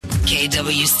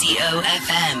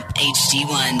KWCO-FM,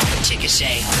 HD1, Chickasha.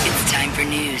 It's time for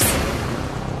news.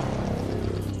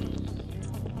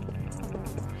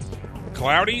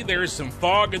 Cloudy, there's some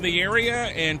fog in the area,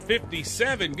 and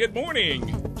 57. Good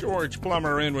morning. George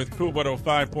Plummer in with KOOL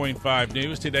 105.5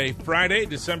 News. Today, Friday,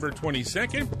 December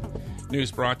 22nd. News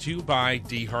brought to you by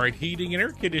DeHart Heating and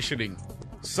Air Conditioning,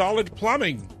 Solid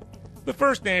Plumbing, the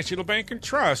First National Bank and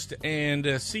Trust, and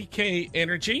CK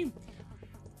Energy.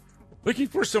 Looking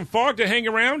for some fog to hang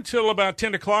around till about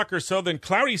 10 o'clock or so, then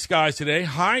cloudy skies today.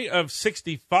 High of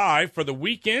 65 for the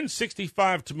weekend,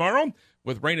 65 tomorrow,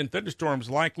 with rain and thunderstorms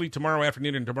likely tomorrow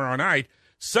afternoon and tomorrow night.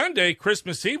 Sunday,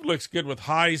 Christmas Eve, looks good with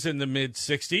highs in the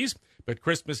mid-60s, but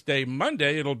Christmas Day,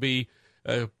 Monday, it'll be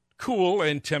cool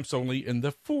and temps only in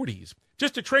the 40s.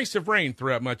 Just a trace of rain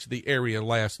throughout much of the area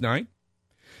last night.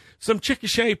 Some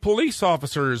Chickasha police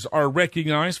officers are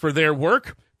recognized for their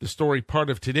work. The story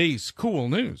part of today's KOOL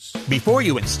News. Before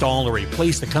you install or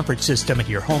replace the comfort system at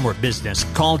your home or business,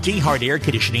 call DeHart Air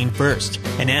Conditioning first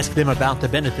and ask them about the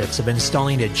benefits of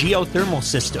installing a geothermal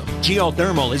system.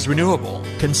 Geothermal is renewable,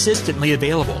 consistently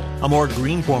available, a more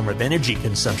green form of energy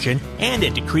consumption, and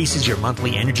it decreases your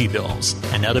monthly energy bills.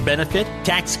 Another benefit?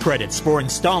 Tax credits for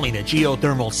installing a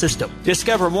geothermal system.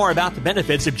 Discover more about the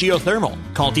benefits of geothermal.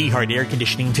 Call DeHart Air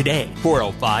Conditioning today.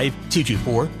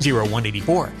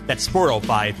 405-224-0184. That's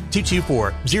 405-224-0184.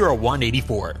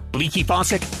 Leaky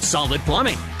faucet? Solid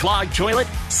Plumbing. Clogged toilet?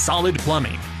 Solid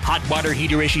Plumbing. Hot water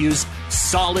heater issues?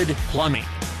 Solid Plumbing.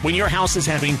 When your house is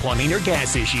having plumbing or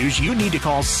gas issues, you need to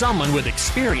call someone with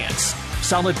experience.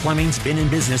 Solid Plumbing's been in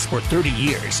business for 30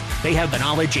 years. They have the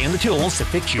knowledge and the tools to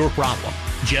fix your problem.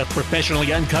 Jeff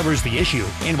professionally uncovers the issue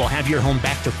and will have your home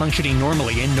back to functioning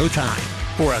normally in no time.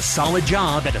 For a solid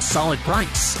job at a solid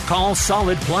price, call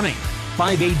Solid Plumbing.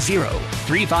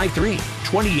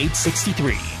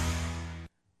 580-353-2863.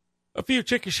 A few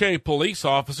Chickasha police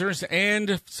officers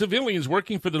and civilians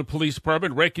working for the police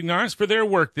department recognized for their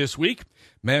work this week.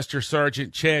 Master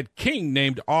Sergeant Chad King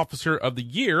named Officer of the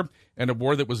Year, an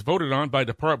award that was voted on by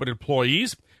department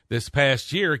employees. This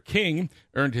past year, King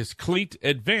earned his CLEAT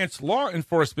Advanced Law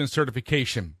Enforcement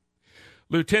certification.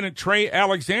 Lieutenant Trey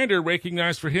Alexander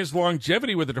recognized for his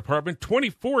longevity with the department,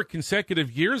 24 consecutive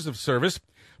years of service.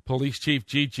 Police Chief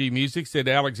G.G. Music said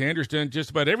Alexander's done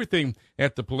just about everything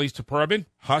at the police department: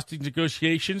 hostage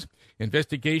negotiations,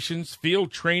 investigations,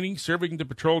 field training, serving the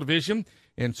patrol division,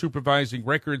 and supervising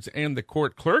records and the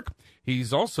court clerk.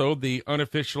 He's also the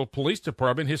unofficial police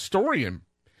department historian.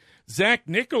 Zach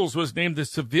Nichols was named the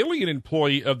Civilian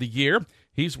Employee of the Year.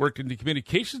 He's worked in the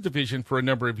communications division for a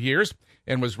number of years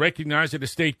and was recognized at a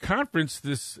state conference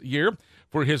this year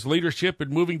for his leadership in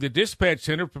moving the dispatch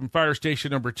center from Fire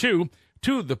Station Number 2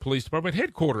 to the police department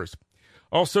headquarters.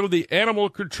 Also, the Animal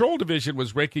Control Division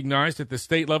was recognized at the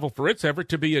state level for its effort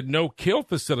to be a no-kill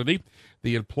facility.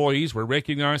 The employees were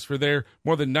recognized for their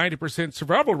more than 90%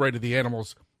 survival rate of the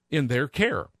animals in their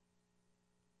care.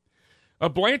 A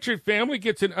Blanchard family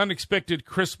gets an unexpected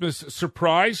Christmas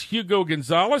surprise. Hugo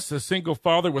Gonzalez, a single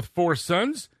father with 4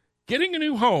 sons, getting a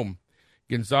new home.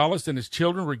 Gonzalez and his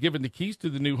children were given the keys to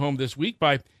the new home this week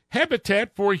by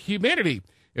Habitat for Humanity,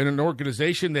 in an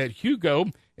organization that Hugo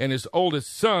and his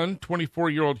oldest son,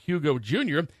 24-year-old Hugo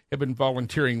Jr., have been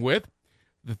volunteering with.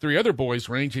 The 3 other boys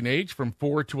range in age from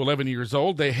 4 to 11 years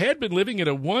old. They had been living in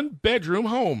a 1-bedroom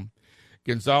home.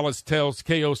 Gonzalez tells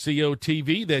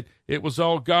KOCO-TV that it was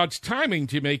all God's timing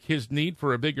to make his need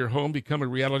for a bigger home become a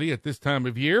reality at this time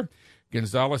of year.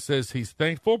 Gonzalez says he's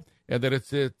thankful and that it's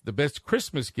the best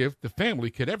Christmas gift the family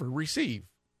could ever receive.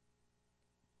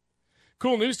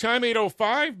 KOOL News Time,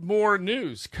 8:05. More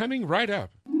news coming right up.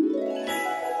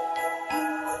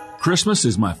 Christmas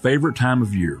is my favorite time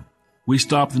of year. We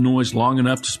stop the noise long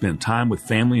enough to spend time with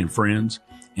family and friends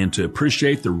and to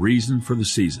appreciate the reason for the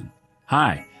season.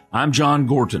 Hi, I'm John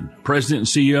Gorton, President and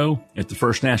CEO at the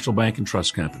First National Bank and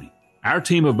Trust Company. Our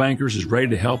team of bankers is ready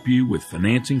to help you with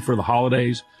financing for the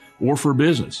holidays or for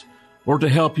business, or to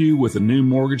help you with a new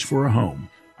mortgage for a home.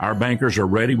 Our bankers are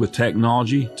ready with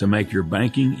technology to make your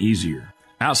banking easier.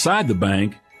 Outside the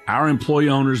bank, our employee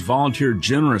owners volunteer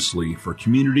generously for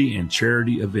community and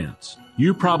charity events.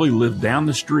 You probably live down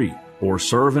the street or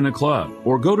serve in a club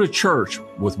or go to church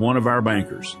with one of our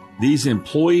bankers. These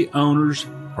employee owners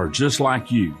are just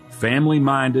like you,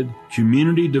 family-minded,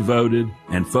 community-devoted,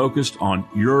 and focused on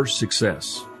your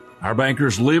success. Our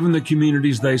bankers live in the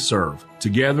communities they serve.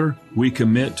 Together, we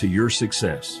commit to your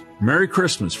success. Merry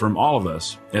Christmas from all of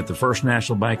us at the First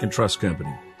National Bank and Trust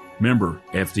Company. Member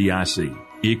FDIC,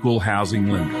 Equal Housing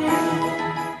Lender.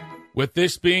 With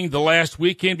this being the last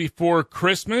weekend before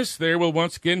Christmas, there will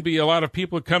once again be a lot of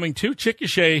people coming to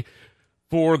Chickasha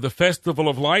for the Festival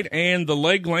of Light and the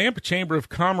Leg Lamp. Chamber of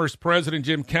Commerce President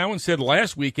Jim Cowan said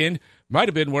last weekend might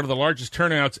have been one of the largest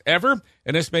turnouts ever,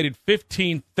 an estimated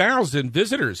 15,000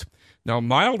 visitors. Now,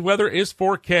 mild weather is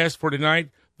forecast for tonight,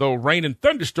 though rain and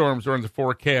thunderstorms are in the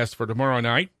forecast for tomorrow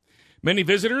night. Many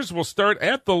visitors will start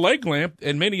at the Leg Lamp,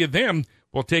 and many of them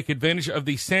will take advantage of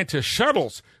the Santa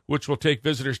Shuttles, which will take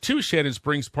visitors to Shannon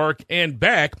Springs Park and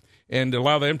back and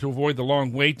allow them to avoid the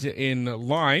long wait in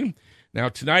line. Now,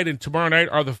 tonight and tomorrow night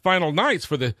are the final nights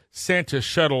for the Santa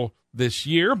Shuttle this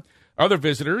year. Other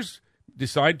visitors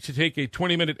decide to take a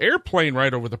 20-minute airplane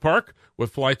ride over the park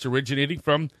with flights originating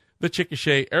from the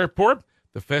Chickasha Airport.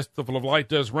 The Festival of Light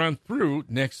does run through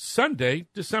next Sunday,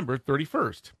 December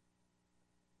 31st.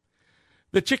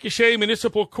 The Chickasha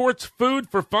Municipal Court's Food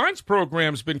for Fines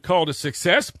program has been called a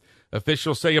success.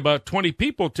 Officials say about 20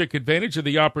 people took advantage of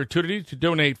the opportunity to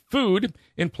donate food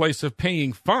in place of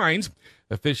paying fines.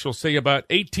 Officials say about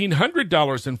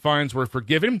 $1,800 in fines were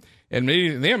forgiven, and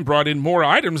many of them brought in more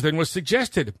items than was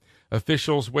suggested.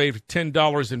 Officials waived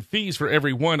 $10 in fees for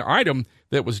every one item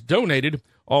that was donated.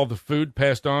 All the food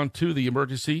passed on to the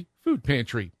emergency food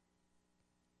pantry.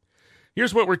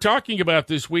 Here's what we're talking about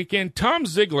this weekend. Tom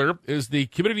Ziegler is the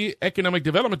Community Economic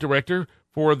Development Director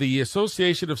for the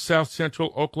Association of South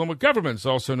Central Oklahoma Governments,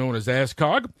 also known as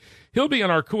ASCOG. He'll be on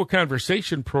our KOOL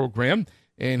Conversation program,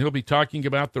 and he'll be talking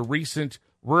about the recent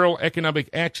Rural Economic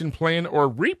Action Plan, or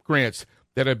REAP grants,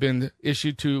 that have been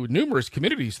issued to numerous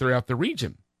communities throughout the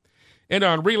region. And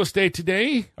on Real Estate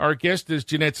Today, our guest is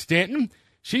Jeanette Stanton.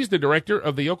 She's the director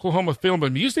of the Oklahoma Film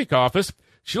and Music Office.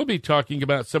 She'll be talking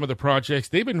about some of the projects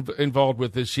they've been involved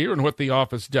with this year and what the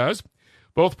office does.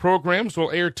 Both programs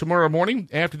will air tomorrow morning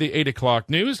after the 8 o'clock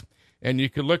news, and you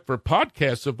can look for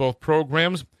podcasts of both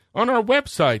programs on our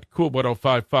website,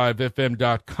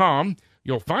 KOOL1055FM.com.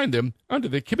 You'll find them under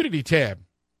the Community tab.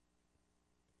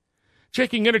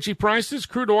 Checking energy prices,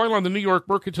 crude oil on the New York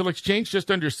Mercantile Exchange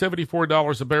just under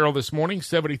 $74 a barrel this morning,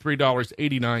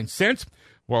 $73.89,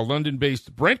 while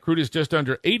London-based Brent crude is just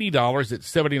under $80 at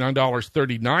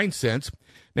 $79.39.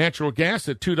 Natural gas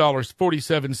at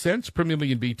 $2.47 per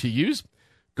million BTUs.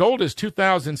 Gold is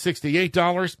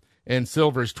 $2,068, and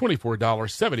silver is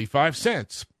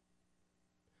 $24.75.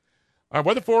 Our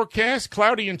weather forecast,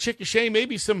 cloudy in Chickasha,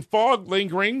 maybe some fog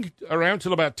lingering around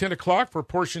till about 10 o'clock for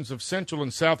portions of central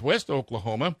and southwest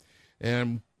Oklahoma.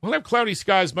 And we'll have cloudy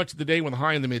skies much of the day with a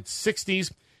high in the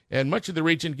mid-60s, and much of the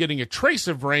region getting a trace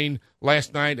of rain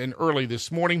last night and early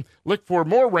this morning. Look for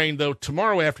more rain, though,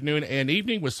 tomorrow afternoon and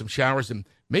evening with some showers and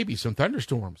maybe some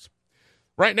thunderstorms.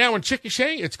 Right now in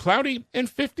Chickasha, it's cloudy and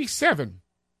 57.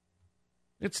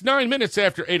 It's 9 minutes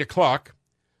after 8 o'clock.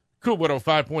 KOOL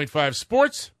 105.5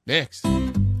 Sports, next.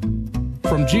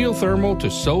 From geothermal to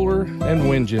solar and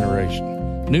wind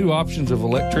generation, new options of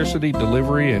electricity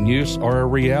delivery and use are a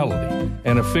reality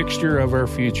and a fixture of our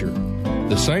future.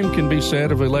 The same can be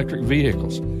said of electric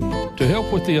vehicles. To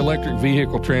help with the electric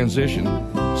vehicle transition,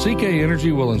 CK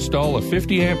Energy will install a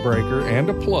 50-amp breaker and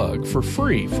a plug for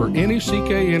free for any CK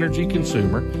Energy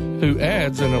consumer who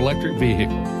adds an electric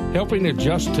vehicle. Helping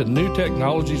adjust to new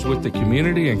technologies with the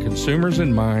community and consumers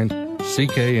in mind,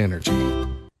 CK Energy.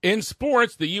 In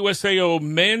sports, the USAO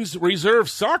men's reserve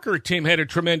soccer team had a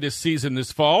tremendous season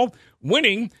this fall,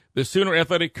 winning the Sooner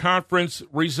Athletic Conference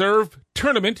Reserve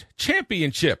Tournament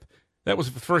Championship. That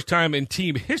was the first time in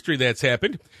team history that's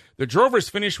happened. The Drovers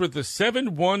finished with a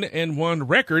 7-1-1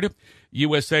 record.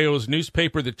 USAO's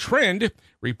newspaper, The Trend,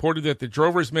 reported that the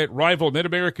Drovers met rival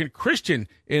Mid-American Christian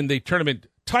in the tournament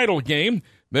title game.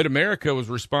 Mid-America was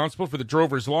responsible for the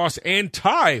Drovers' loss and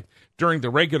tie during the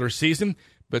regular season,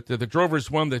 but the Drovers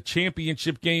won the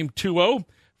championship game 2-0.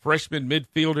 Freshman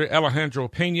midfielder Alejandro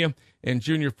Pena and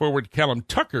junior forward Callum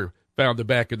Tucker found the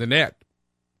back of the net.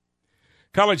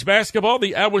 College basketball,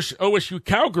 the OSU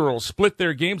Cowgirls split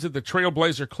their games at the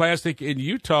Trailblazer Classic in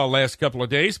Utah last couple of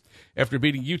days. After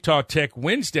beating Utah Tech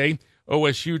Wednesday,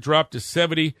 OSU dropped a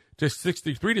 70-63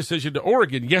 decision to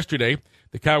Oregon yesterday.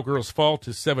 The Cowgirls fall to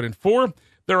 7-4.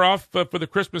 They're off for the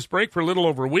Christmas break for a little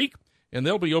over a week, and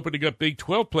they'll be opening up Big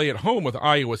 12 play at home with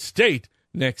Iowa State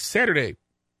next Saturday.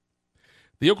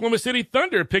 The Oklahoma City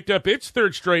Thunder picked up its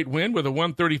third straight win with a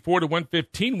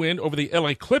 134-115 win over the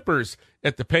LA Clippers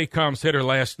at the Paycom Center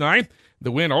last night.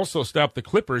 The win also stopped the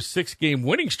Clippers' 6-game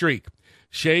winning streak.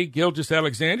 Shai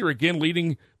Gilgeous-Alexander again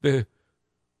leading the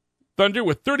Thunder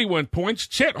with 31 points.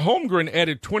 Chet Holmgren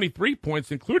added 23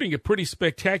 points, including a pretty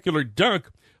spectacular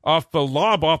dunk off a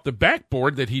lob off the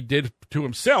backboard that he did to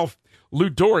himself. Lou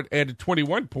Dort added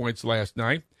 21 points last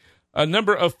night. A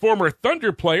number of former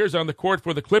Thunder players on the court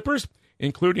for the Clippers,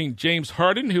 including James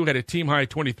Harden, who had a team-high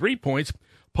 23 points,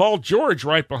 Paul George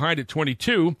right behind at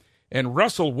 22, And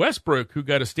Russell Westbrook, who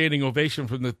got a standing ovation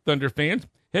from the Thunder fans,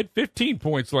 had 15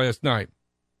 points last night.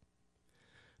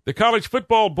 The college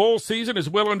football bowl season is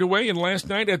well underway, and last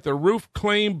night at the Roof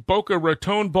Claim Boca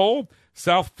Raton Bowl,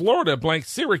 South Florida blanked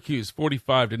Syracuse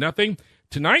 45-0.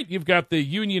 Tonight, you've got the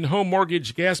Union Home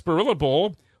Mortgage Gasparilla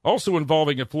Bowl, also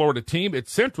involving a Florida team at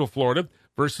Central Florida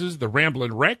versus the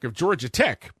Ramblin' Wreck of Georgia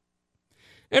Tech.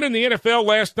 And in the NFL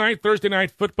last night, Thursday Night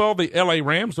Football, the L.A.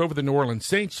 Rams over the New Orleans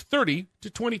Saints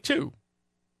 30-22.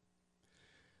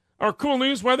 Our cool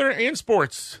news, weather, and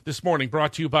sports this morning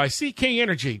brought to you by CK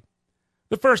Energy,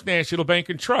 the First National Bank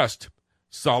and Trust,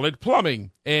 Solid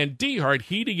Plumbing, and D-Hart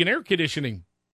Heating and Air Conditioning.